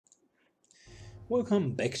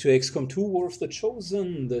Welcome back to XCOM2 War of the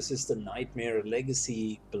Chosen. This is the Nightmare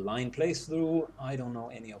Legacy blind playthrough. I don't know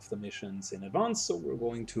any of the missions in advance, so we're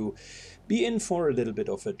going to be in for a little bit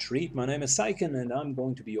of a treat. My name is Syken and I'm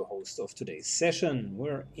going to be your host of today's session.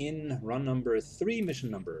 We're in run number 3,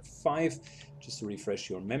 mission number 5. Just to refresh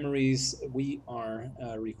your memories, we are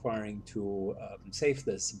requiring to save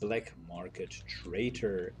this black market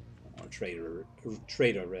traitor, or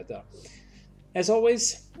trader rather. As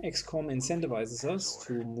always, XCOM incentivizes us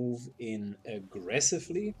to move in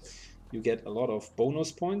aggressively. You get a lot of bonus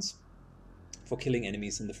points for killing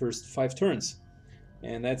enemies in the first 5 turns.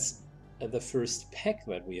 And that's the first pack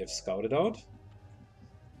that we have scouted out.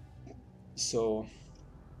 So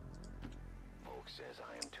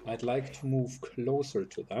I'd like to move closer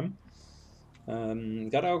to them.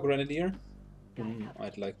 Got our grenadier, whom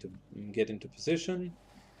I'd like to get into position.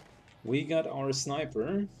 We got our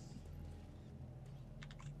sniper,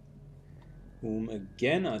 whom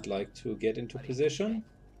again I'd like to get into position.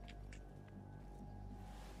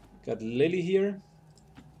 Got Lily here.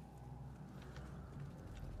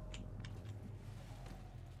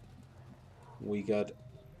 We got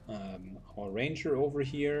our ranger over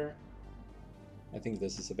here. I think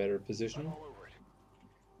this is a better position.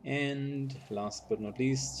 And last but not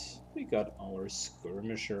least, we got our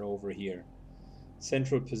skirmisher over here.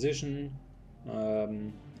 Central position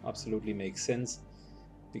absolutely makes sense,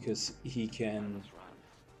 because he can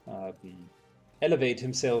elevate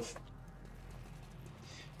himself.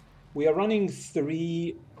 We are running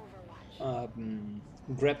 3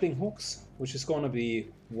 grappling hooks, which is going to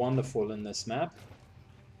be wonderful in this map.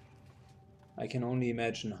 I can only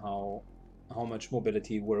imagine how much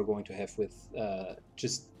mobility we're going to have with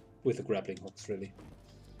just with the grappling hooks, really.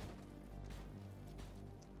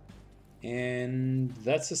 And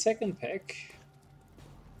that's the second pack.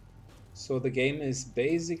 So the game is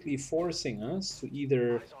basically forcing us to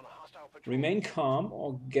either remain calm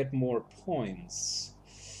or get more points.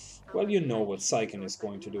 Well, you know what Syken is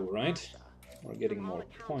going to do, right? We're getting more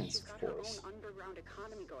points, of course.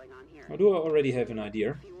 Or do I already have an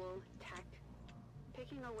idea?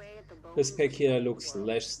 This pack here looks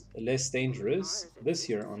less dangerous. This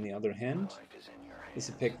here, on the other hand, is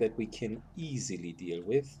a pack that we can easily deal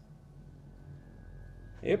with.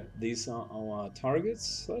 Yep, these are our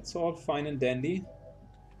targets. That's all fine and dandy.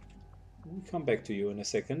 We'll come back to you in a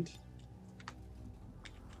second.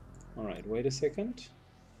 Alright, wait a second.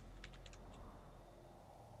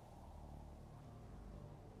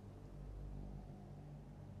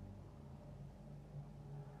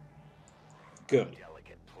 Good.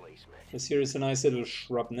 This here is a nice little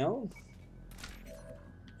shrapnel.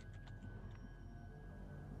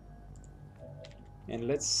 And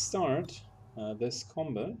let's start this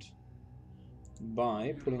combat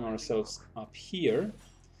by pulling ourselves up here.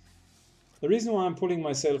 The reason why I'm pulling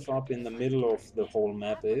myself up in the middle of the whole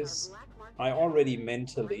map is I already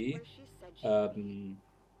mentally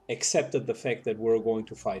accepted the fact that we're going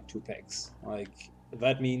to fight 2 packs. Like,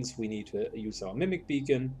 that means we need to use our mimic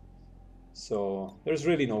beacon, so there's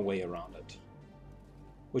really no way around it.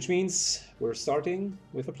 Which means we're starting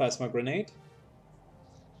with a plasma grenade.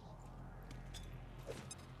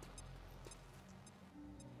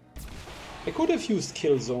 I could have used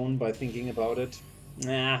kill zone by thinking about it.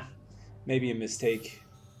 Nah, maybe a mistake.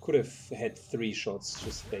 Could have had 3 shots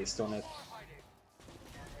just based on it.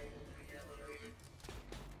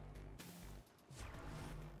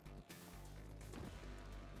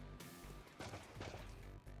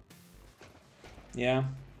 Yeah,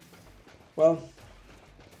 well,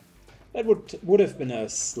 that would have been a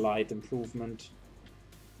slight improvement.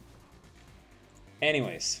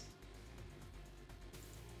 Anyways,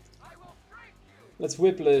 let's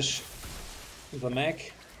whiplash the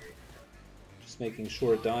mech, just making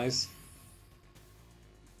sure it dies.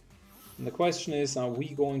 And the question is, are we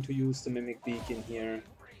going to use the mimic beacon here,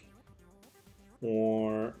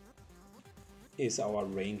 or is our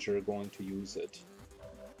ranger going to use it?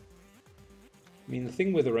 I mean, the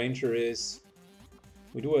thing with the ranger is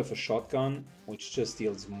we do have a shotgun, which just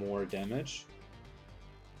deals more damage.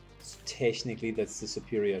 So technically that's the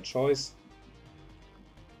superior choice.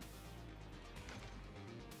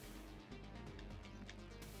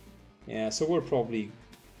 Yeah, so we're probably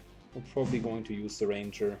going to use the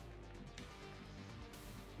ranger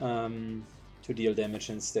to deal damage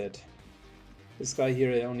instead. This guy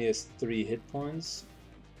here only has 3 hit points.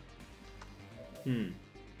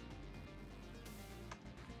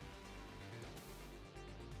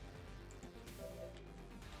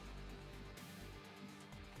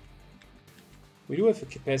 We do have a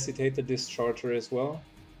capacitated discharger as well.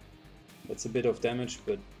 That's a bit of damage,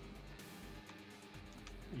 but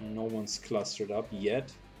No one's clustered up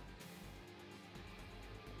yet.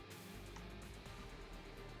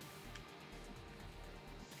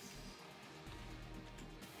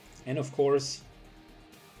 And of course,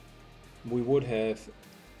 we would have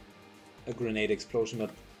a grenade explosion,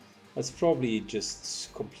 but that's probably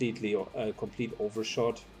just completely a complete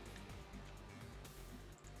overshot.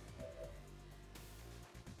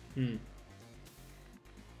 You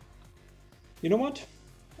know what?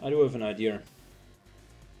 I do have an idea.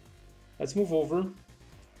 Let's move over.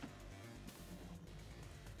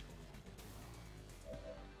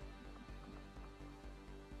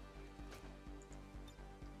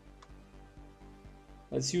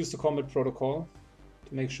 Let's use the combat protocol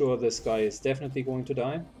to make sure this guy is definitely going to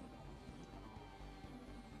die.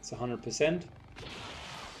 It's 100%.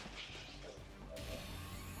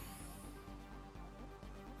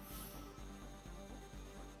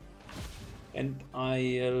 And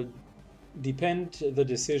I'll depend the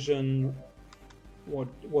decision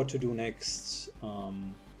what to do next.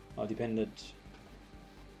 I'll depend it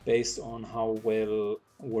based on how well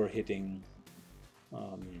we're hitting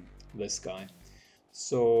this guy.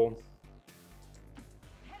 So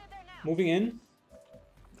moving in,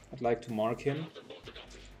 I'd like to mark him.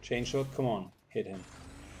 Chain shot, come on, hit him.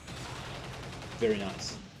 Very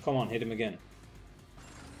nice. Come on, hit him again.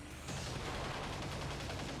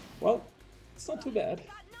 Well, it's not too bad.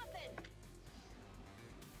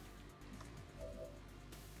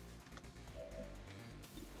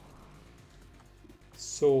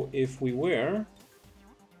 So if we were,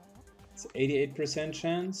 it's 88%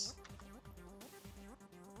 chance.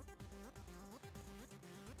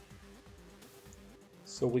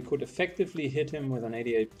 So we could effectively hit him with an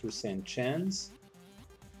 88% chance.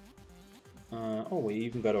 Oh, we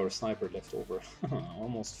even got our sniper left over.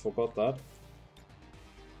 Almost forgot that.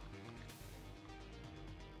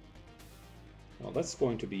 Well, that's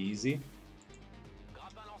going to be easy.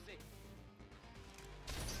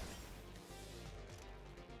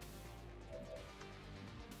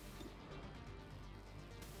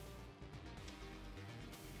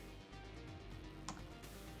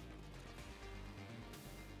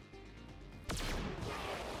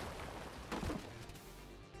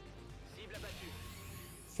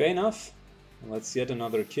 Fair enough. Let's yet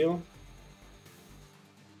another kill.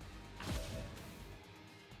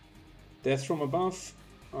 Death from above.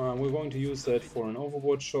 We're going to use that for an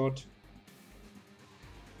overwatch shot.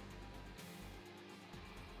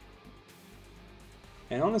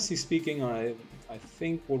 And honestly speaking, I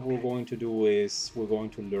think what we're going to do is we're going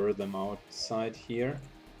to lure them outside here.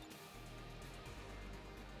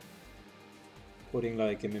 Putting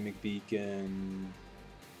like a mimic beacon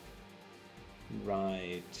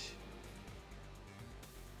right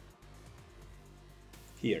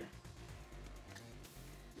here.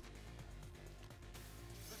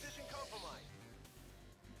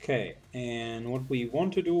 Okay, and what we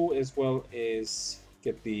want to do as well is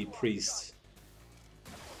get the priest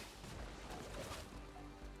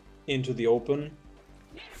into the open.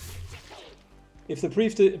 If the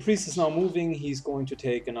priest is now moving, he's going to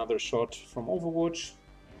take another shot from Overwatch.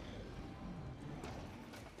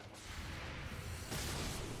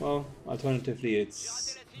 Well, alternatively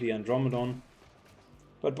it's the Andromedon,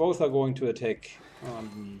 but both are going to attack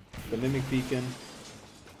the Mimic Beacon.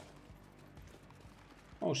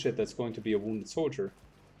 Oh shit, that's going to be a wounded soldier.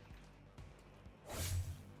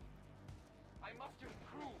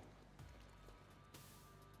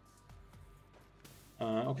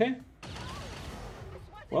 Okay.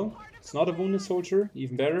 Well, it's not a wounded soldier,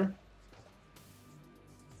 even better.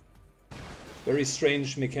 Very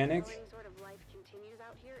strange mechanic.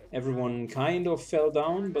 Everyone kind of fell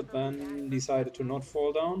down, but then decided to not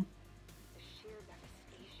fall down.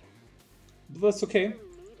 But that's okay.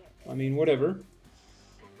 I mean, whatever.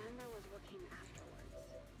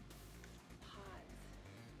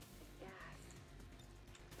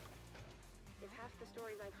 If half the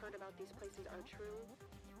stories I've heard about these places are true,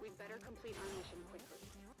 we'd better complete our mission quickly.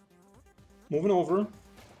 Moving over.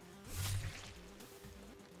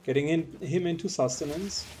 Getting him into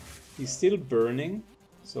sustenance. He's still burning.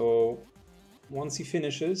 So once he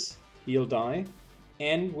finishes, he'll die.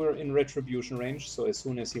 And we're in retribution range, so as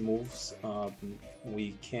soon as he moves,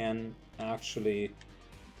 we can actually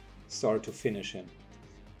start to finish him.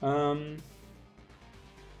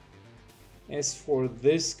 As for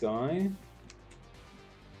this guy,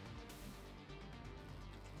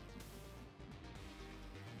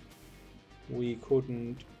 we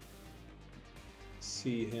couldn't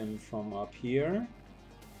see him from up here.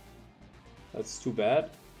 That's too bad.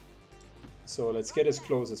 So let's get as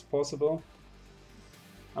close as possible.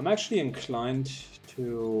 I'm actually inclined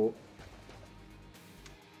to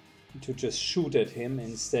to just shoot at him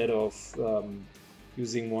instead of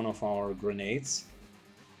using one of our grenades.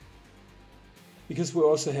 Because we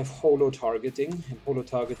also have holo targeting, and holo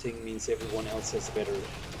targeting means everyone else has a better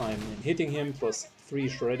time in hitting him, plus free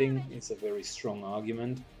shredding is a very strong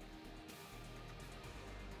argument.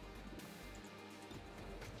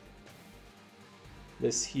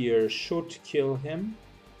 This here should kill him,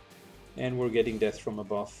 and we're getting death from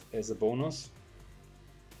above as a bonus.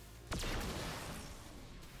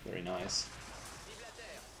 Very nice.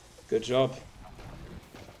 Good job.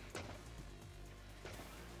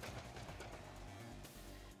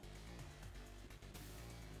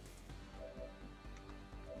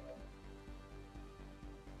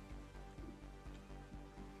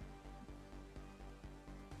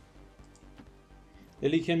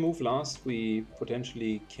 Lily can move last. We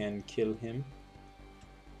potentially can kill him.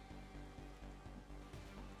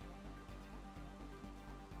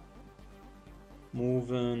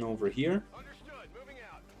 Moving over here.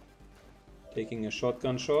 Taking a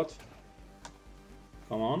shotgun shot.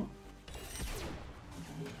 Come on.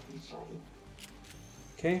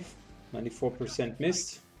 Okay, 94%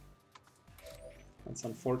 missed. That's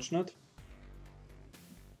unfortunate.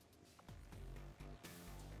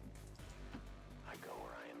 I go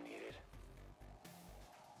where I am needed.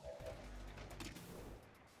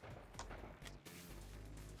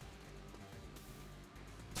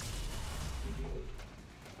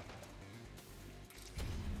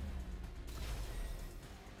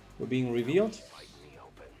 We're being revealed.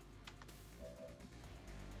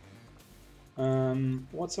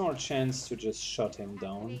 What's our chance to just shut him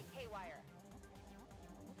down?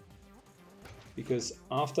 Because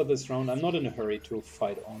after this round, I'm not in a hurry to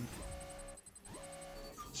fight on.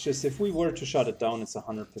 It's just if we were to shut it down, it's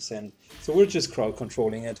 100%. So we're just crowd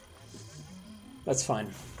controlling it. That's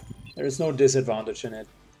fine. There is no disadvantage in it.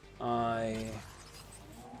 I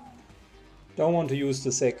don't want to use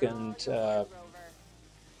the second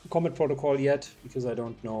combat protocol yet, because I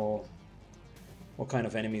don't know what kind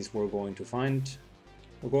of enemies we're going to find.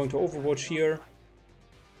 We're going to Overwatch here,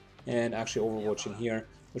 and actually Overwatching here,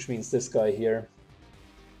 which means this guy here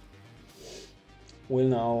will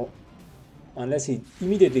now, unless he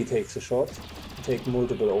immediately takes a shot, take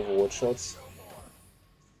multiple Overwatch shots.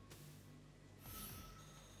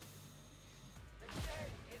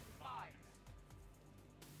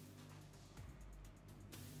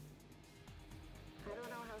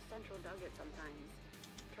 Does it sometimes.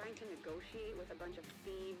 Trying to negotiate with a bunch of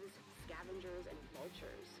thieves, scavengers, and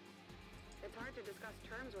vultures. It's hard to discuss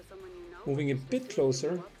terms with someone you know. Moving a bit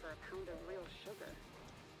closer. For a pound of real sugar.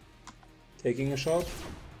 Taking a shot.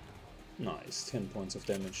 Nice, 10 points of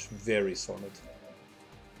damage. Very solid.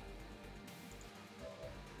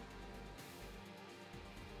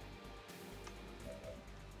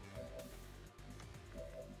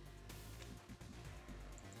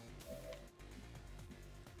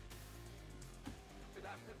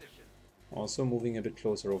 Also moving a bit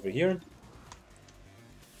closer over here.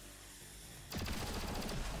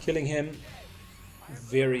 Killing him.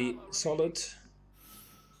 Very solid.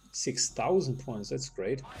 6,000 points, that's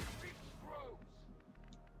great.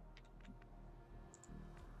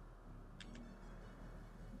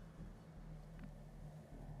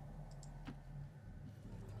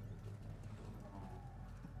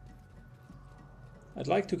 I'd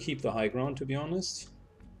like to keep the high ground, to be honest.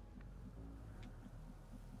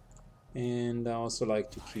 And I also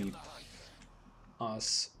like to keep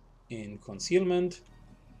us in concealment.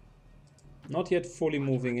 Not yet fully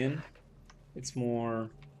moving in. It's more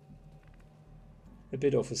a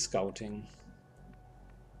bit of a scouting.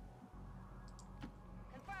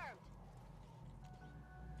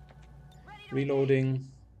 Reloading.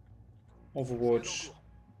 Overwatch.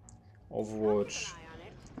 Overwatch.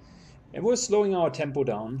 And we're slowing our tempo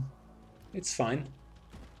down. It's fine.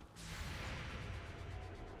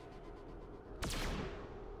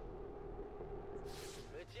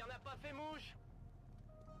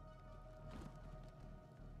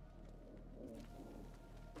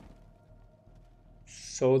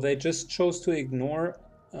 So they just chose to ignore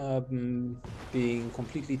being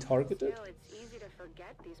completely targeted. Still, it's easy to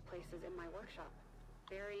forget these places in my workshop.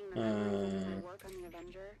 Burying the memories of my work on the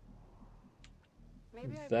Avenger.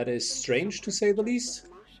 Maybe That is strange, to say the least.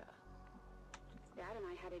 Masha. Dad and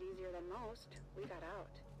I had it easier than most. We got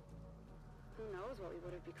out. Who knows what we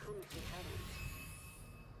would have become if we hadn't.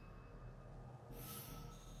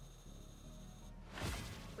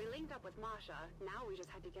 We linked up with Masha. Now we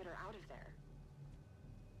just had to get her out of there.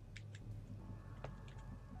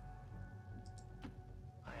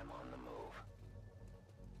 On the move.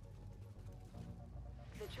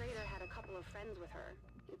 The traitor had a couple of friends with her.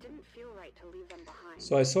 It didn't feel right to leave them behind.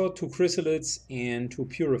 So I saw 2 chrysalids and 2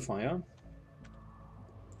 purifier,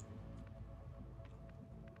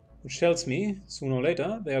 which tells me sooner or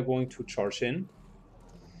later they are going to charge in,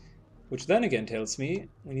 which then again tells me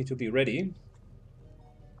we need to be ready.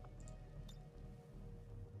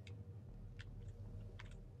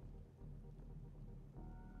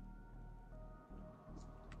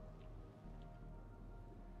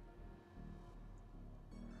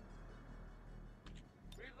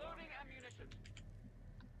 Reloading ammunition.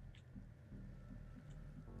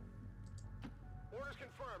 Orders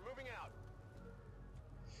confirmed. Moving out.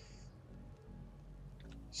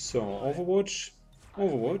 So Overwatch.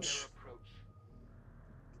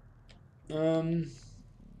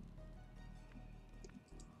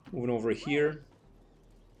 Moving over here.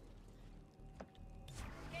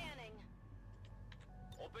 Scanning.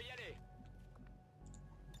 On peut y aller.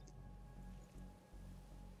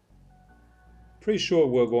 Pretty sure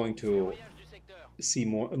we're going to Voyage du secteur. see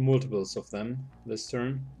multiples of them this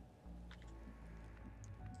turn.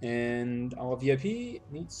 And our VIP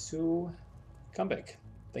needs to come back.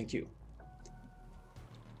 Thank you.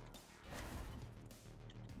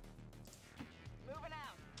 Moving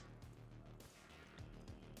out.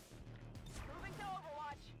 Moving to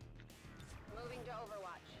Overwatch. Moving to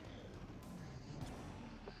Overwatch.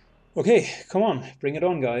 Okay, come on, bring it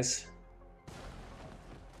on, guys.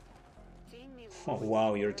 Seeing me Oh rolling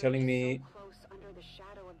wow, you're forward telling so me close under the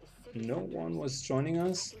shadow of the city no centers, one was joining I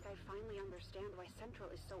us? think I finally understand why Central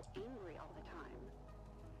is so angry all the time.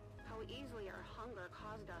 How easily our hunger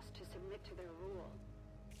caused us to submit to their rule.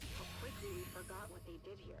 How quickly we forgot what they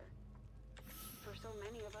did here. For so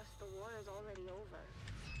many of us, the war is already over.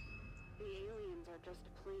 The aliens are just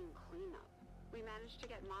plain cleanup. We managed to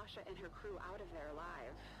get Masha and her crew out of there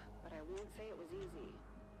alive, but I won't say it was easy.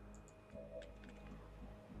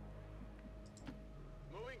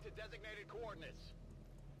 Moving to designated coordinates.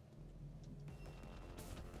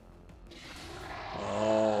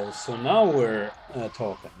 Oh, so now we're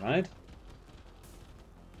talking, right?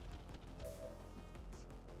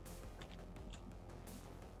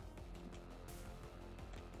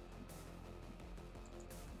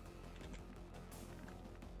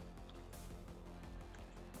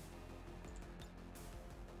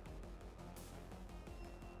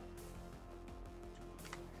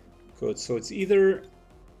 Good. So it's either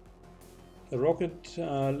the rocket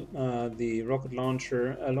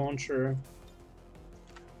launcher,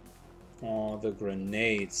 or the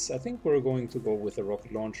grenades. I think we're going to go with the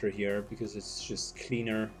rocket launcher here because it's just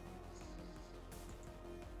cleaner.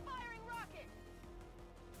 Firing rocket!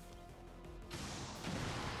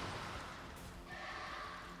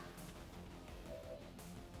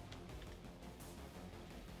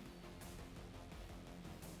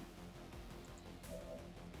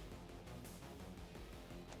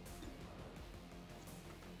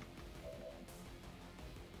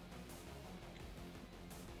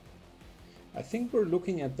 I think we're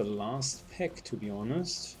looking at the last pack, to be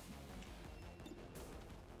honest.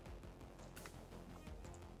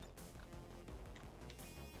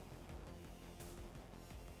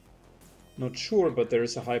 Not sure, but there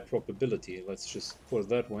is a high probability. Let's just put it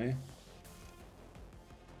that way.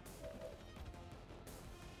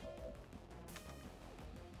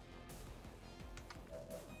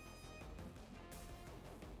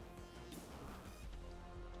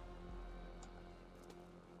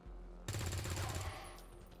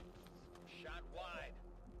 Shot wide.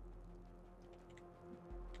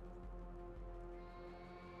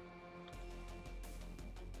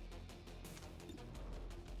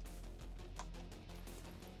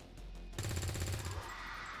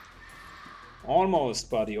 Almost,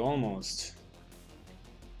 buddy, almost.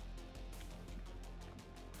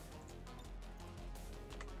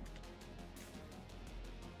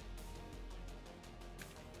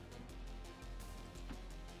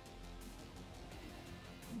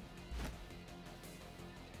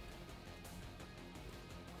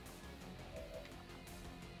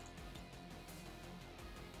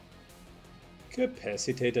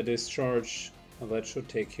 Capacitator discharge. Well, that should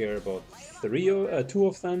take care of about two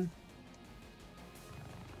of them.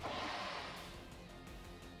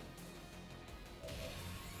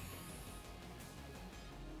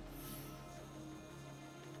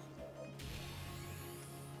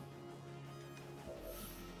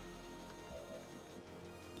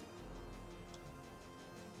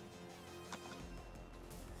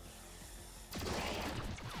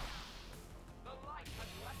 The light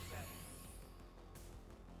has left them.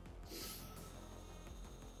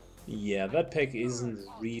 Yeah, that pack isn't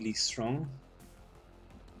really strong.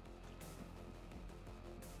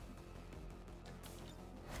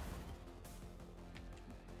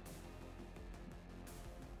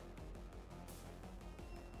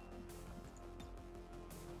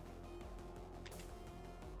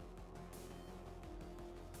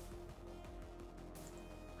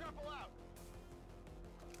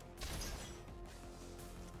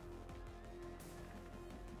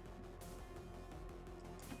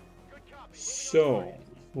 So,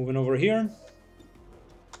 moving over here.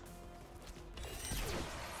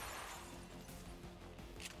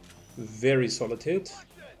 Very solid hit.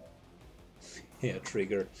 Yeah,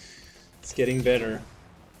 trigger. It's getting better.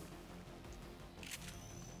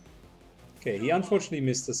 Okay, he unfortunately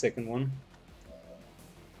missed the second one.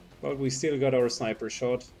 But we still got our sniper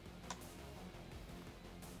shot.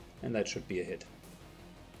 And that should be a hit.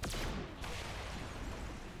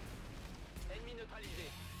 Ennemi neutralisé.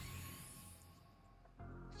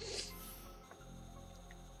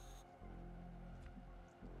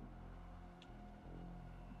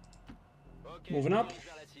 Ok, Moving up. dirige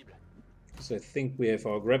vers la cible. So I think we have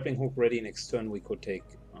our grappling hook ready. Next turn we could take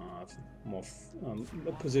more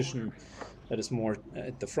a position that is more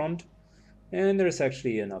at the front. And there's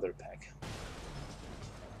actually another pack.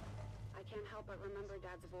 I can't help but remember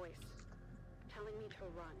Dad's voice, telling me to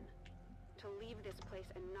run, to leave this place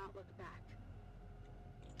and not look back.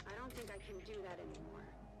 I don't think I can do that anymore.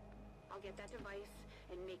 I'll get that device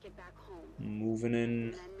and make it back home. Moving in.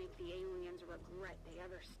 And then make the aliens regret they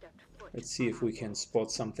ever stepped foot. Let's see if we can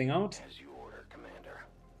spot something out. As you order, Commander.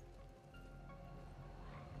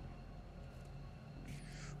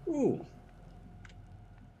 Ooh.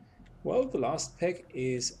 Well, the last pack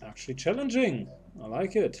is actually challenging. I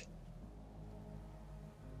like it.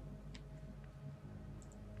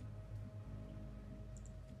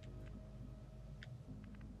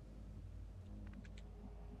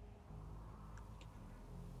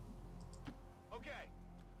 Okay.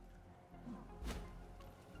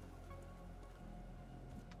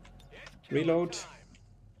 It's Reload. time.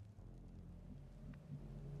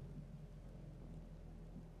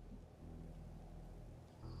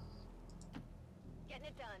 Getting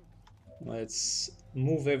it done. Let's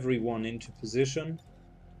move everyone into position.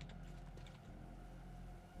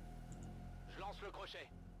 Je lance le crochet.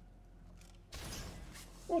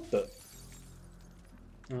 What the?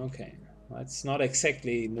 Okay, that's not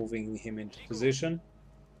exactly moving him into position.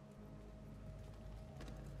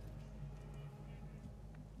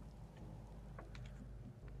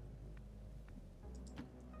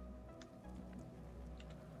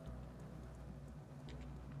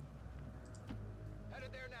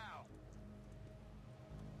 Headed there now.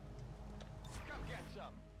 Come get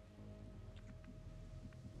some.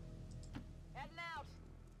 Heading out.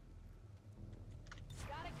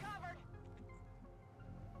 Got it covered.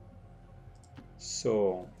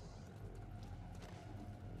 So,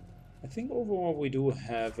 I think overall we do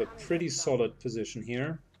have a pretty solid position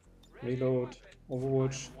here. Reload,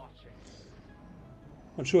 Overwatch.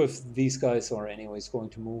 Not sure if these guys are anyways going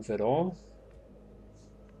to move at all.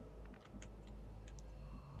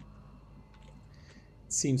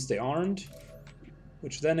 It seems they aren't,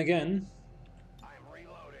 which then again I'm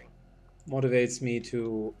reloading. motivates me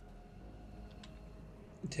to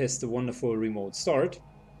test the wonderful remote start.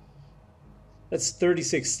 That's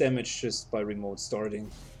 36 damage just by remote starting.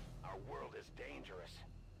 Our world is dangerous.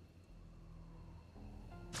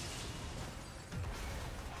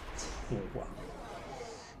 Oh, wow.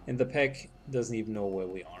 And the pack doesn't even know where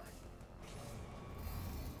we are.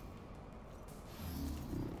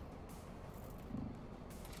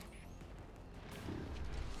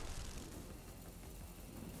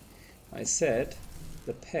 I said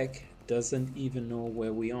the pack doesn't even know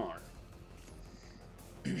where we are.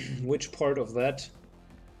 Which part of that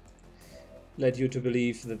led you to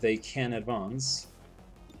believe that they can advance?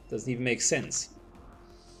 Doesn't even make sense.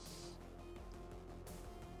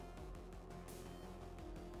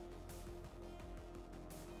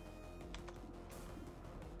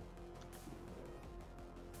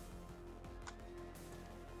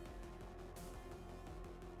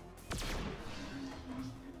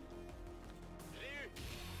 Je l'ai eu.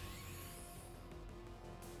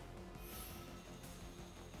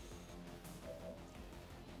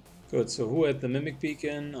 Good, so who had the mimic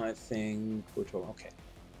beacon? I think we're told. Okay.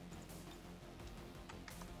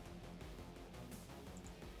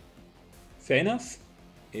 Fair enough.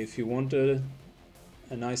 If you want a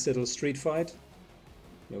nice little street fight,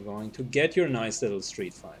 you're going to get your nice little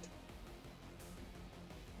street fight.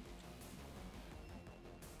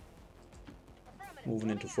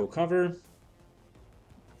 Moving into full cover.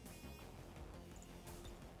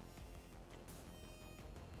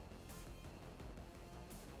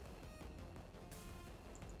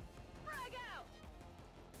 Frag out.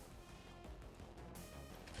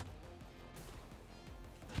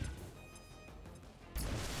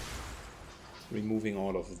 Removing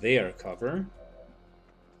all of their cover.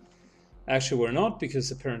 Actually, we're not,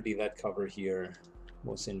 because apparently that cover here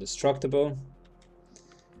was indestructible.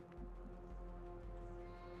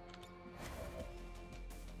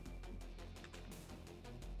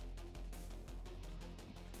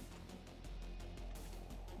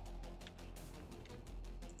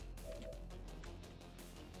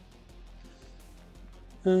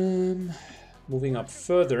 Moving up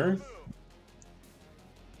further,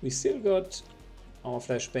 we still got our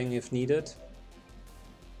flashbang if needed.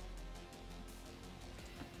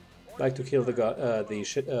 Like to kill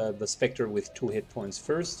the Spectre with 2 hit points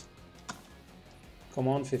first. Come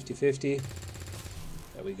on, 50-50.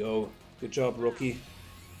 There we go. Good job, rookie.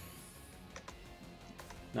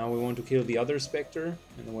 Now we want to kill the other Spectre,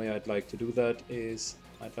 and the way I'd like to do that is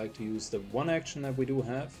I'd like to use the one action that we do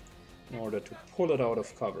have in order to pull it out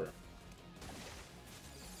of cover.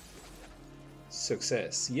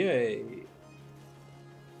 Success. Yay!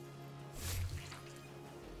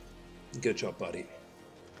 Good job, buddy.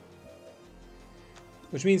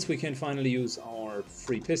 Which means we can finally use our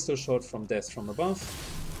free pistol shot from Death from Above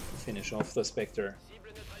to finish off the Spectre.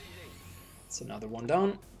 It's another one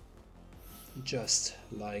down. Just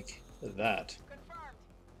like that. Confirmed.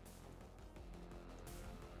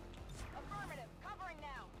 Affirmative. Covering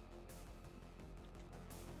now.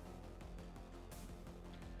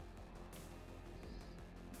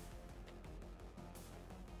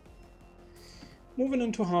 Moving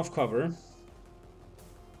into half cover.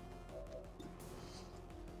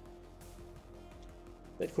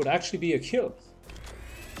 That could actually be a kill.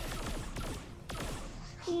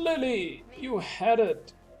 Lily, you had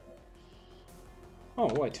it.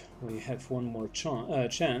 Oh, wait, we have one more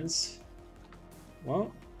chance.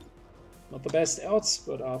 Well, not the best odds,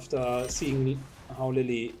 but after seeing how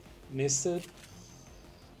Lily missed it,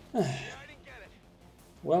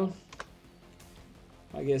 well,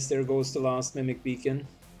 I guess there goes the last Mimic Beacon.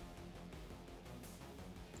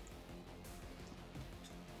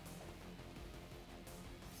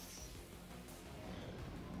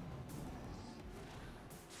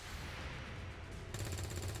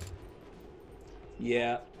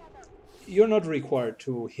 Yeah, you're not required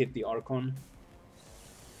to hit the Archon.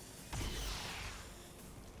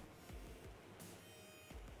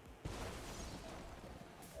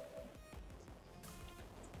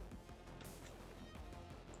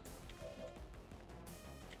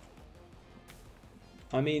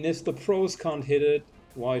 I mean, if the pros can't hit it,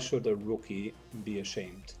 why should a rookie be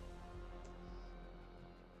ashamed?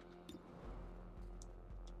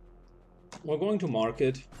 We're going to mark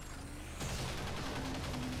it.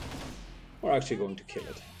 We're actually going to kill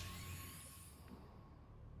it.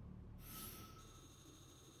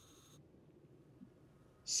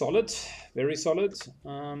 Solid, very solid.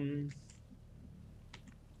 I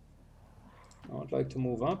would like to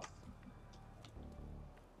move up.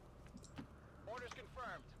 Orders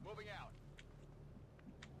confirmed. Moving out.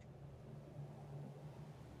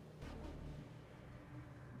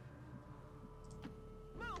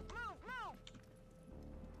 Move, move, move.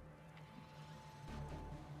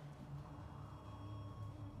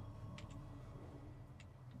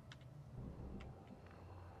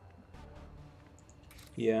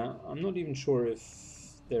 Yeah, I'm not even sure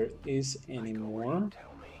if there is any more.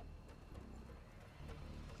 Tell me.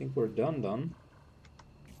 I think we're done.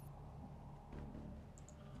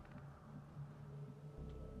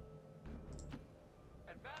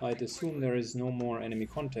 I'd assume there is no more enemy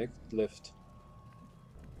contact left.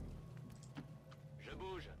 Je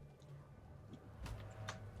bouge.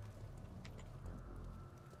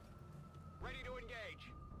 Ready to engage.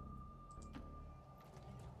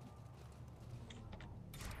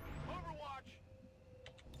 Overwatch.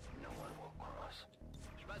 No one will cross.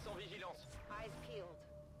 Je passe en vigilance. Eyes peeled.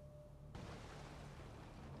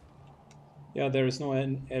 Yeah, there is no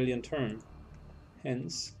alien turn.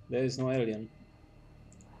 Hence, there is no alien.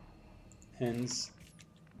 Hence,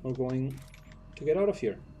 we're going to get out of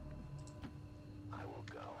here. I will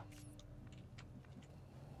go.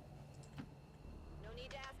 No need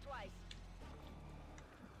to ask twice.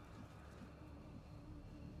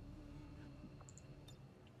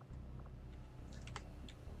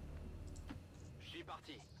 J'y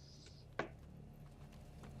parti.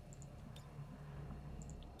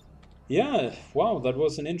 Yeah, wow, that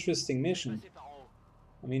was an interesting mission. Passez par en haut.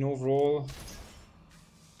 I mean, overall,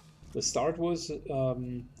 the start was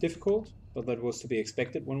difficult, but that was to be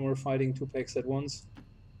expected when we're fighting 2 packs at once.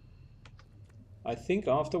 I think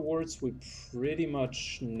afterwards we pretty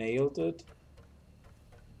much nailed it.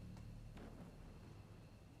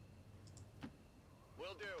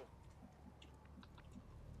 Will do.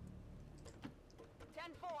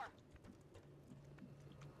 10-4.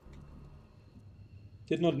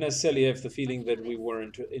 Did not necessarily have the feeling that we were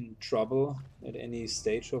in trouble at any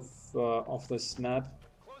stage of this map.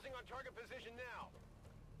 Closing on target position now.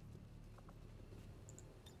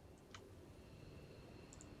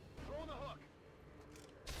 Throwing the hook.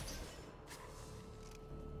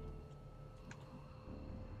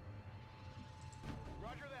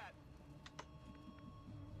 Roger that.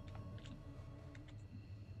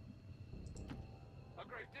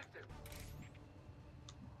 distance.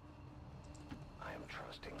 I am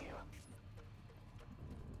trusting you.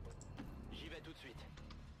 J'y vais tout de suite.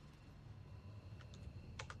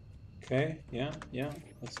 Okay, yeah,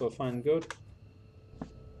 that's all fine and good.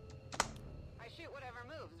 I shoot whatever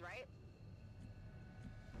moves, right?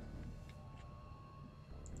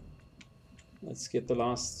 Let's get the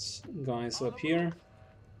last guys On up the here. move.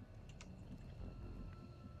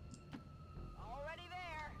 Already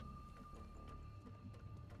there.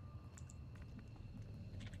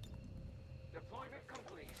 Deployment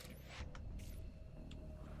complete.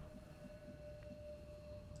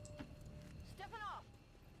 Stepping off.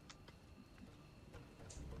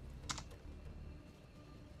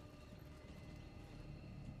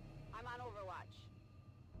 I'm on Overwatch.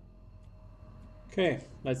 Okay,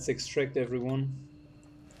 let's extract everyone.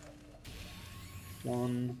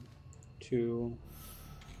 1, 2,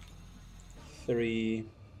 3,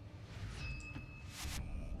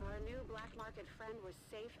 Our new black market friend was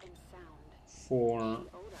safe and sound. 4, She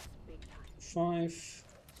owed us big time. 5,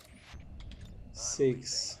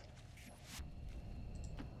 6.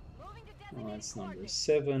 Moving to Oh, designated that's number coordinates.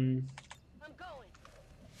 7 I'm going.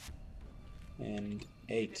 and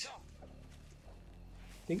 8.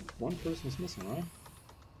 I think one person is missing, right?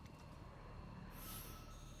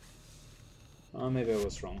 Maybe I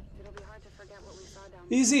was wrong. It'll be hard to forget what we saw down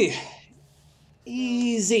Easy!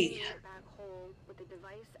 Easy! there. Back whole with the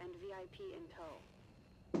device and VIP in tow.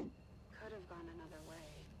 Could have gone another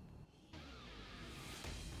way.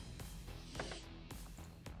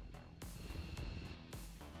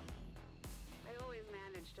 I always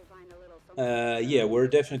manage to find a little something. Yeah, we're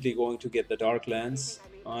definitely going to get the Darklands.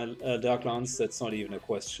 Darklands, that's not even a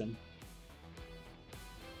question.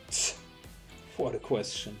 What a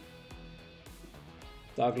question.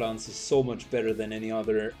 Darklands is so much better than any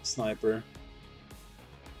other sniper.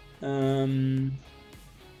 Guardian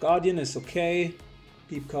is okay.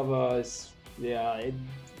 Deep cover is, yeah,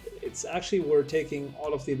 it's actually, we're taking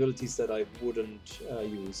all of the abilities that I wouldn't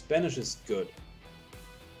use. Banish is good.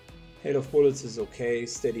 Hail of Bullets is okay.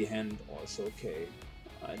 Steady Hand also okay.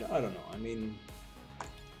 I don't know. I mean,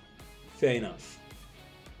 fair enough.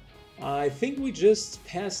 I think we just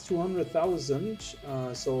passed 200,000,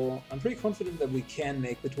 so I'm pretty confident that we can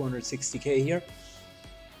make the 260k here.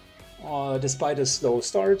 Despite a slow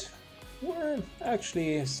start, we're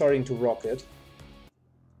actually starting to rock it.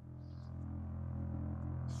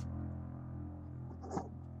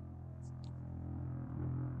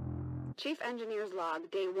 Chief Engineer's log,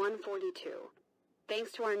 day 142.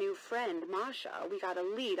 Thanks to our new friend, Masha, we got a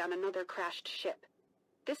lead on another crashed ship.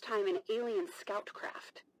 This time an alien scout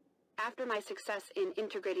craft. After my success in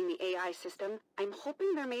integrating the AI system, I'm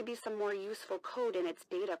hoping there may be some more useful code in its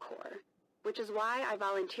data core, which is why I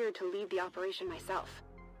volunteered to lead the operation myself.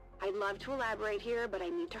 I'd love to elaborate here, but I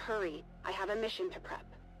need to hurry. I have a mission to prep.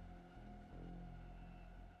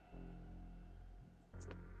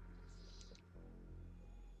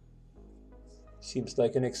 Seems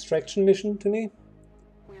like an extraction mission to me.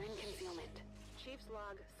 We're in concealment. Chief's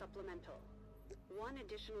log supplemental. One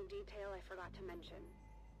additional detail I forgot to mention.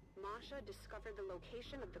 Masha discovered the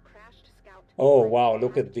location of the crashed scout. Oh wow,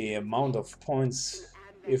 look at the amount of points.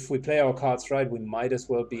 If we play our cards right, we might as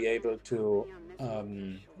well be able to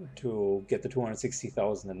get the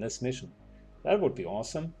 260,000 in this mission. That would be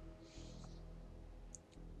awesome.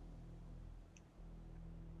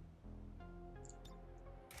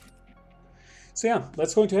 So yeah,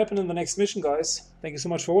 that's going to happen in the next mission, guys. Thank you so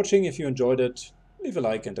much for watching. If you enjoyed it, leave a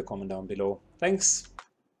like and a comment down below. Thanks.